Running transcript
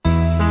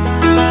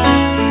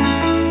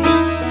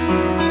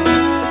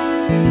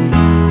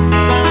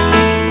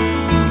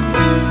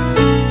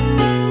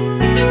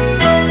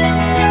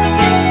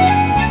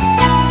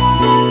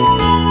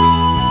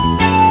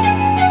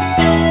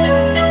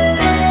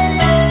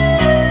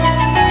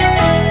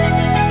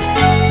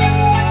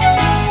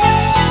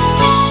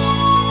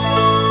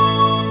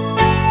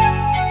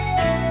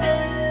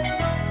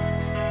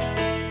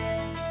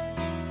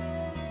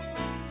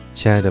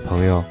亲爱的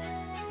朋友，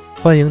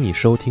欢迎你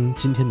收听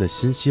今天的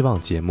新希望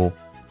节目，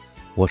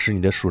我是你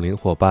的属灵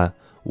伙伴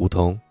梧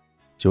桐，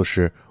就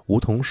是梧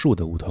桐树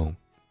的梧桐。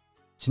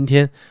今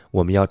天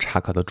我们要查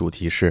考的主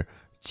题是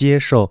接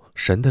受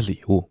神的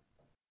礼物。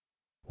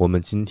我们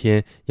今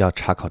天要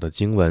查考的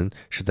经文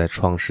是在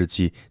创世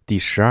记第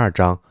12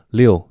章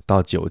6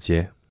到9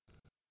节。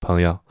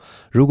朋友，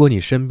如果你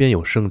身边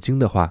有圣经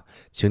的话，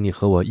请你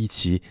和我一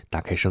起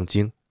打开圣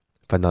经，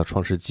翻到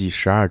创世记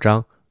12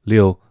章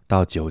6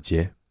到9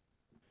节。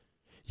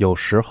有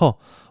时候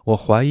我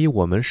怀疑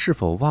我们是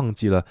否忘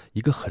记了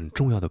一个很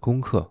重要的功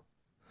课，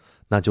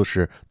那就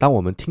是当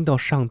我们听到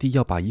上帝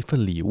要把一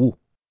份礼物，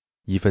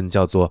一份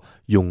叫做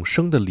永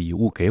生的礼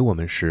物给我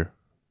们时，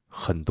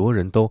很多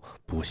人都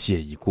不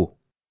屑一顾，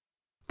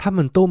他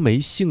们都没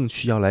兴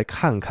趣要来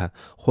看看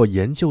或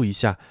研究一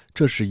下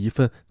这是一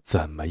份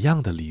怎么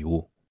样的礼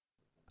物。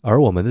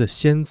而我们的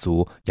先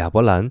祖亚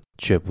伯兰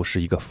却不是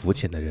一个肤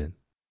浅的人，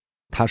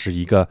他是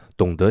一个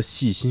懂得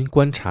细心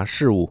观察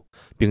事物，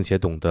并且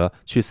懂得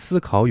去思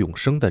考永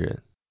生的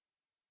人。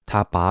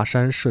他跋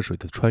山涉水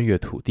的穿越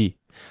土地，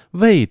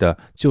为的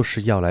就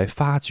是要来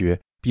发掘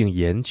并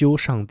研究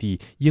上帝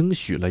应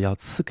许了要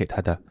赐给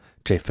他的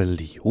这份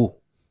礼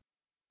物。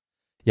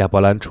亚伯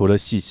兰除了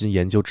细心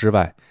研究之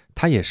外，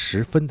他也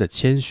十分的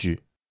谦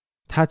虚，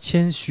他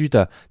谦虚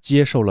地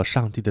接受了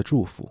上帝的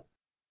祝福，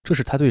这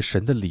是他对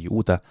神的礼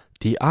物的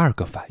第二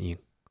个反应。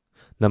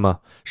那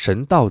么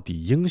神到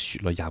底应许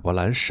了亚伯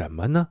兰什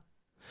么呢？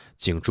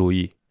请注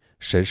意，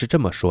神是这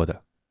么说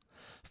的：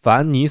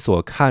凡你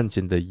所看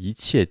见的一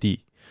切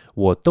地，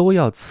我都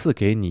要赐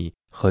给你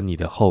和你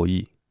的后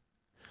裔。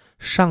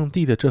上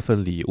帝的这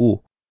份礼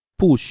物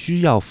不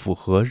需要符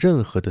合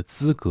任何的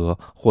资格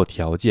或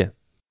条件，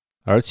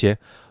而且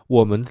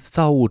我们的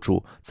造物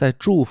主在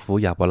祝福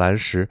亚伯兰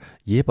时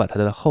也把他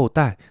的后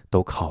代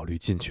都考虑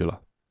进去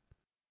了。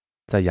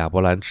在亚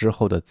伯兰之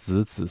后的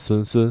子子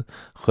孙孙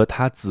和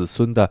他子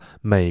孙的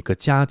每个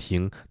家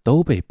庭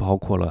都被包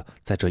括了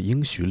在这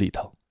应许里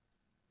头。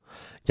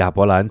亚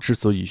伯兰之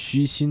所以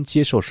虚心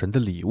接受神的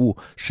礼物，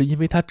是因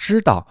为他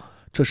知道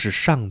这是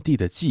上帝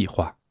的计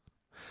划。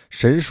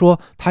神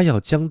说他要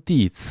将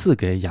地赐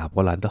给亚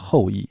伯兰的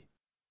后裔，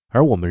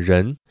而我们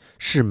人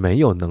是没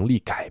有能力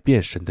改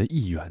变神的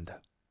意愿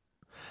的。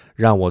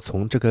让我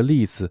从这个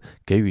例子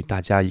给予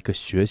大家一个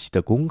学习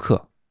的功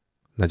课，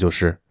那就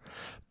是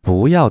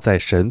不要在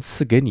神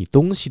赐给你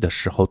东西的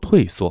时候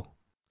退缩，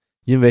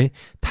因为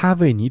他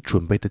为你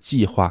准备的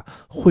计划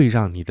会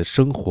让你的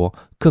生活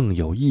更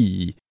有意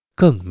义、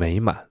更美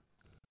满。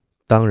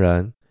当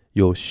然，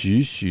有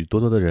许许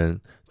多多的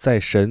人在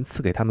神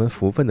赐给他们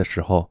福分的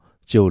时候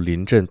就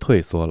临阵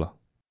退缩了。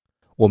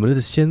我们的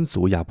先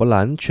祖亚伯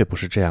兰却不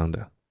是这样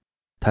的，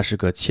他是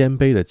个谦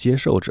卑的接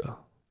受者，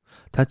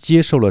他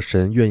接受了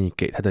神愿意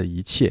给他的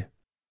一切，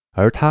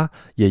而他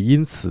也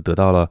因此得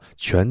到了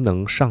全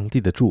能上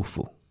帝的祝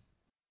福。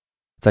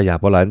在亚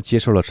伯兰接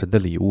受了神的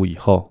礼物以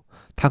后，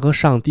他和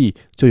上帝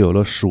就有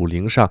了属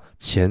灵上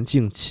前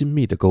进亲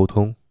密的沟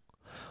通。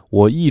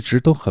我一直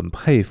都很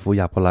佩服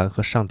亚伯兰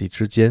和上帝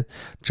之间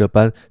这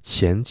般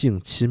前进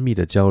亲密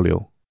的交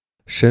流。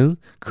神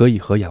可以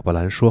和亚伯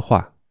兰说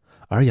话，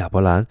而亚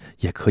伯兰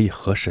也可以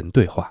和神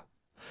对话。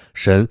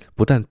神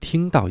不但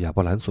听到亚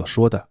伯兰所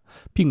说的，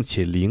并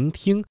且聆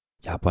听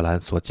亚伯兰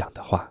所讲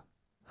的话。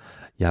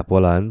亚伯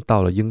兰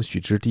到了应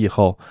许之地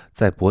后，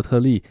在伯特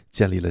利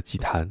建立了祭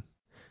坛，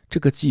这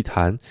个祭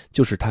坛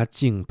就是他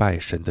敬拜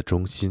神的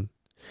中心。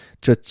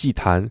这祭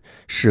坛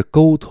是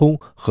沟通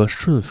和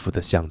顺服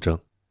的象征。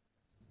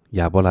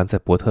亚伯兰在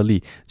伯特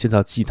利建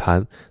造祭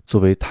坛，作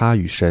为他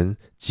与神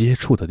接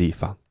触的地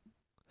方。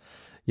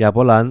亚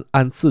伯兰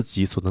按自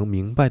己所能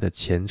明白的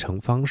虔诚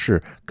方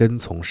式跟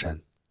从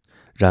神，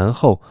然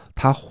后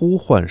他呼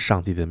唤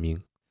上帝的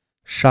名。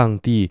上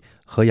帝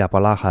和亚伯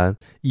拉罕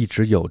一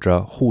直有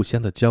着互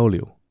相的交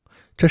流。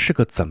这是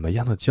个怎么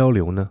样的交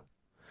流呢？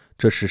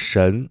这是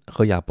神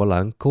和亚伯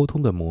兰沟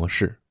通的模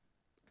式。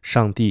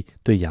上帝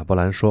对亚伯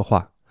兰说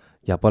话，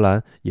亚伯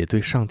兰也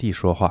对上帝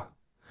说话。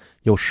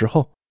有时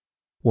候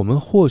我们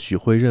或许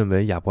会认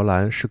为亚伯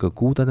兰是个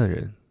孤单的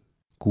人，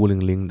孤零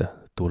零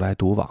的独来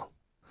独往，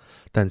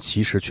但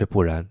其实却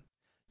不然，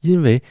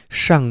因为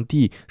上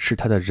帝是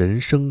他的人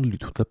生旅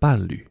途的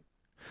伴侣。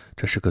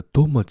这是个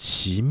多么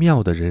奇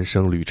妙的人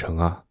生旅程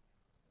啊！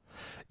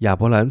亚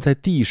伯兰在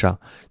地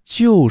上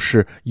就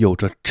是有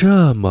着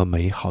这么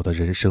美好的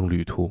人生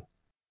旅途。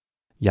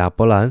亚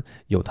伯兰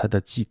有他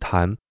的祭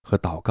坛和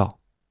祷告。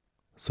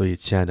所以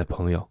亲爱的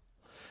朋友，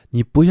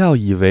你不要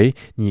以为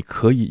你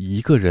可以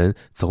一个人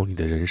走你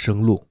的人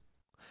生路，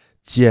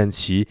建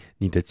起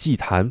你的祭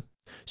坛，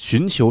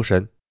寻求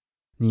神，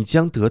你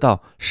将得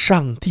到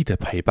上帝的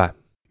陪伴，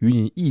与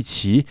你一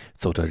起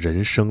走着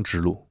人生之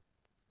路。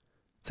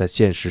在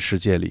现实世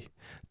界里，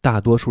大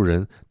多数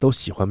人都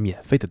喜欢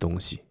免费的东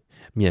西，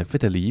免费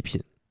的礼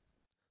品，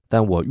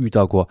但我遇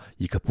到过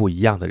一个不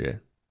一样的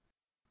人。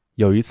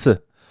有一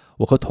次，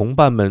我和同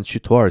伴们去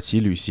土耳其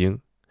旅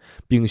行，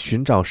并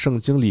寻找圣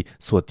经里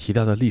所提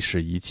到的历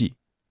史遗迹。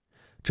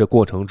这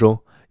过程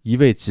中，一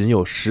位仅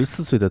有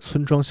14岁的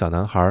村庄小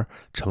男孩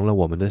成了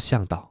我们的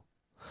向导。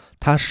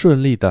他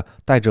顺利地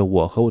带着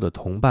我和我的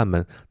同伴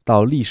们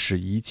到历史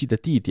遗迹的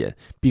地点，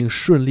并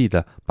顺利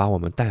地把我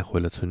们带回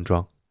了村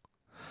庄。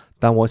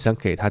当我想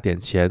给他点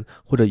钱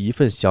或者一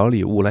份小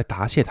礼物来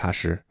答谢他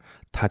时，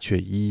他却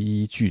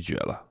一一拒绝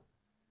了。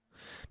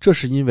这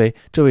是因为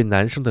这位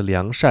男生的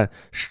良善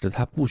使得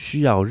他不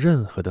需要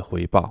任何的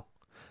回报，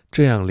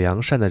这样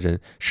良善的人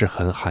是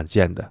很罕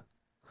见的。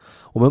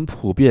我们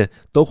普遍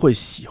都会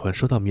喜欢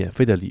收到免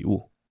费的礼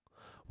物，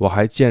我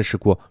还见识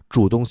过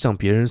主动向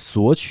别人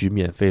索取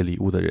免费礼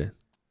物的人。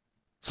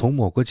从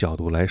某个角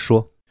度来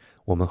说，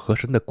我们和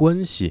神的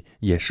关系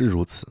也是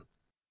如此。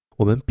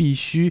我们必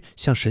须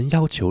向神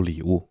要求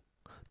礼物，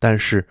但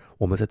是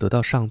我们在得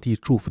到上帝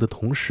祝福的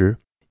同时，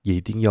也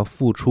一定要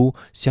付出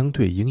相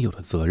对应有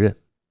的责任。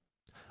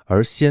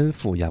而先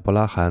父亚伯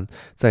拉罕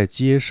在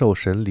接受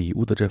神礼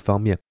物的这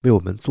方面为我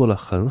们做了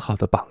很好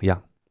的榜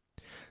样。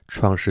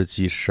创世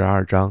记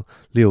12章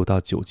6到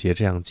9节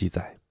这样记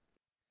载：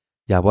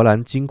亚伯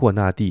兰经过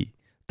那地，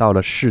到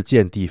了示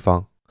剑地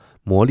方，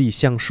摩利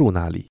橡树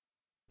那里。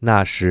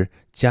那时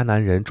迦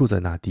南人住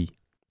在那地。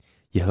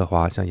耶和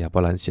华向亚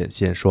伯兰显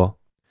现说：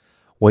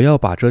我要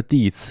把这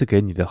地赐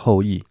给你的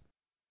后裔。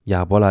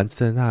亚伯兰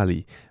在那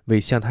里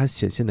为向他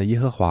显现的耶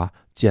和华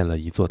建了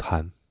一座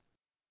坛。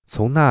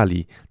从那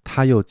里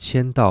他又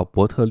迁到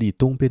伯特利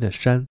东边的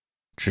山，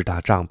支搭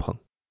帐篷。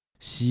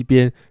西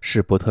边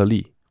是伯特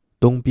利，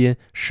东边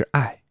是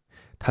爱。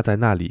他在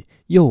那里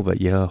又为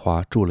耶和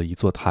华筑了一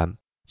座坛，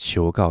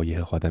求告耶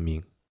和华的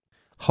名。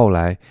后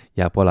来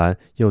亚伯兰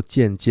又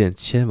渐渐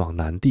迁往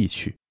南地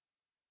去。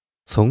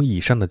从以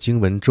上的经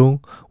文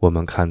中，我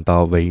们看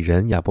到伟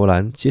人亚伯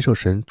兰接受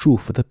神祝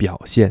福的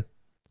表现。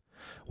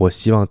我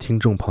希望听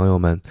众朋友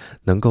们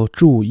能够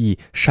注意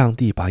上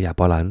帝把亚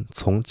伯兰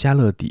从加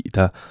勒底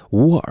的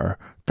乌尔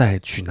带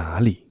去哪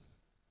里。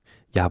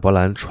亚伯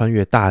兰穿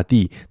越大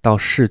地到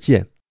示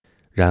剑，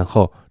然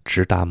后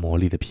直达摩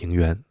利的平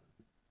原。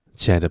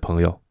亲爱的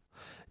朋友，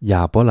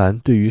亚伯兰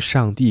对于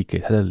上帝给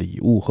他的礼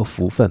物和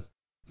福分，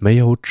没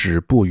有止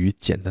步于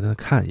简单的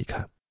看一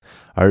看，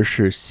而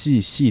是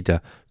细细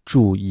的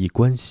注意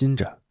关心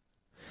着。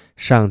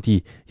上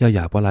帝要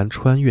亚伯兰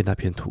穿越那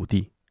片土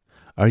地，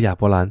而亚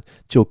伯兰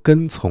就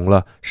跟从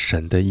了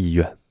神的意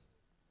愿。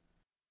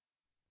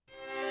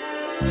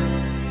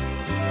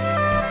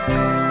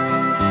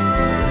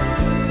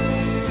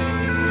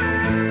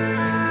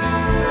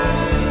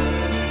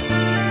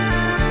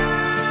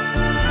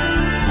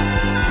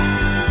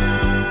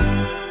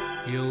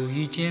有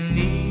一件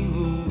礼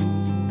物，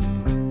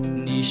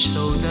你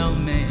收到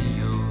没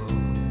有？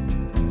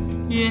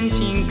眼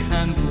睛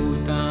看不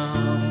到，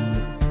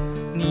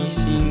你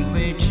心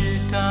会知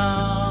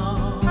道。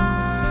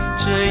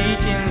这一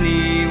件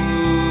礼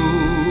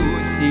物，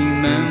心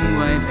门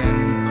外等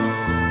候，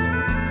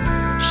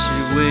是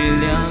为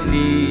了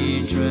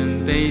你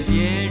准备，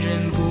别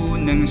人不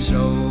能收。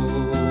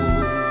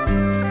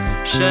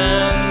生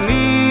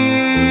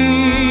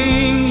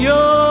命有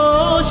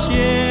限，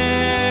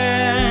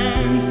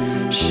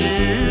时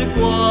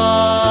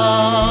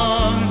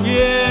光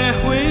也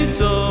会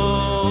走，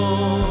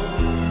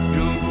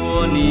如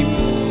果你不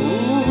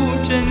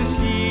珍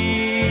惜，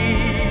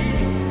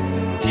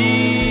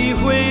机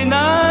会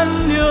难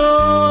留。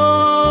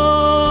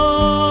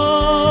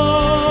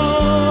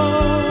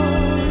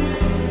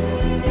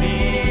礼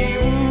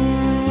物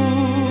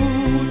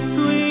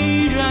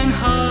虽然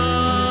好，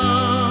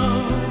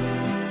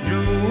如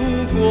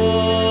果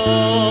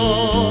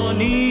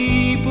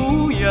你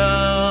不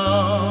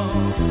要，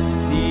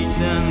你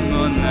怎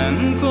么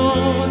能够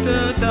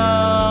得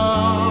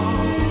到？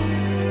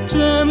怎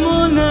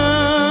么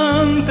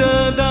能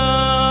得到？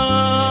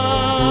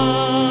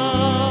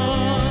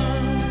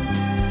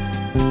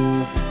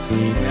亲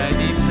爱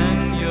的朋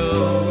友，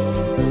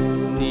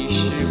你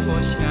是否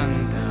想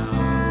到，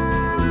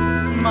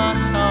马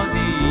槽的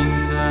婴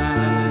孩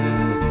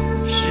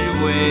是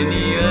为你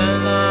而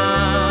来？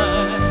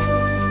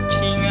亲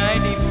爱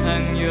的朋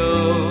友，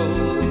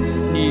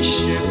你是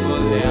否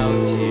了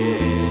解，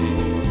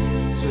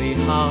最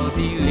好的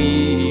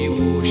礼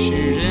物是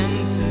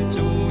人子主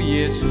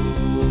耶稣。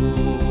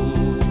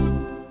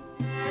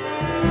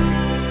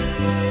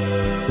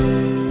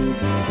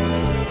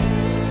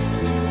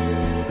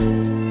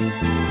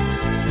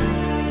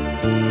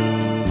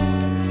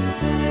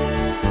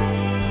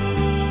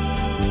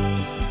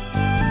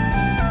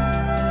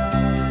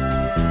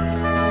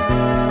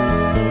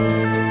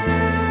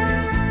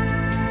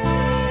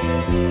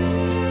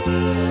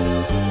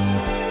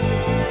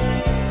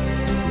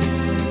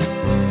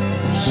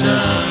生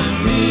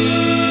命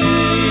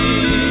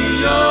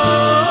有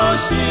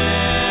限，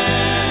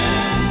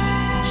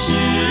时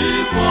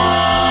光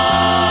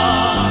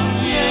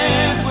也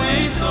会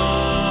走，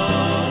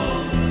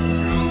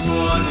如果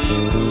你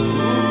不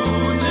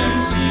珍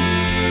惜，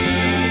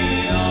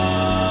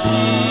机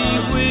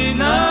会难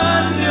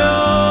留。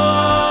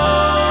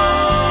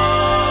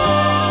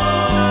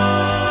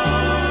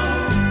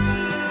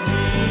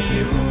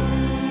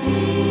礼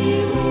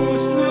物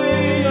虽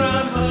然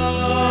好，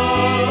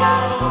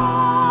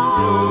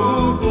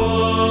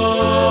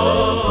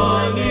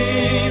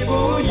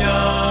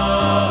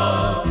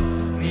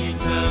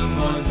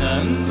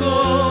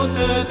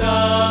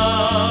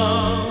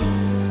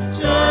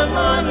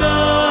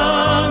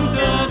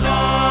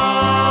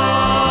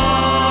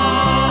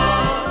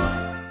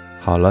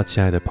好了，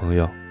亲爱的朋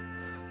友，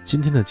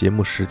今天的节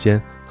目时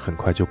间很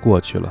快就过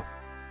去了。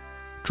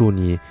祝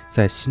你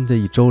在新的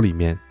一周里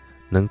面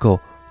能够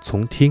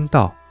从听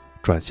到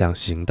转向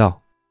行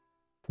道，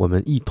我们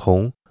一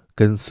同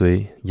跟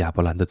随亚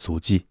伯兰的足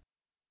迹。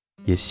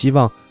也希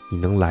望你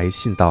能来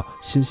信到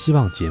新希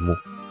望节目。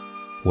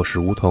我是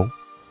梧桐，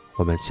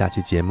我们下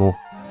期节目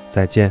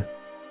再见。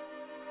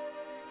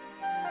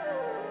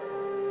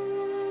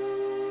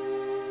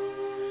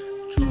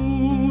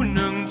主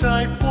能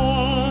在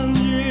旷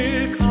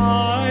野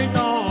开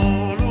道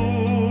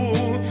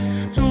路，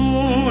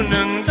主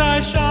能在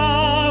山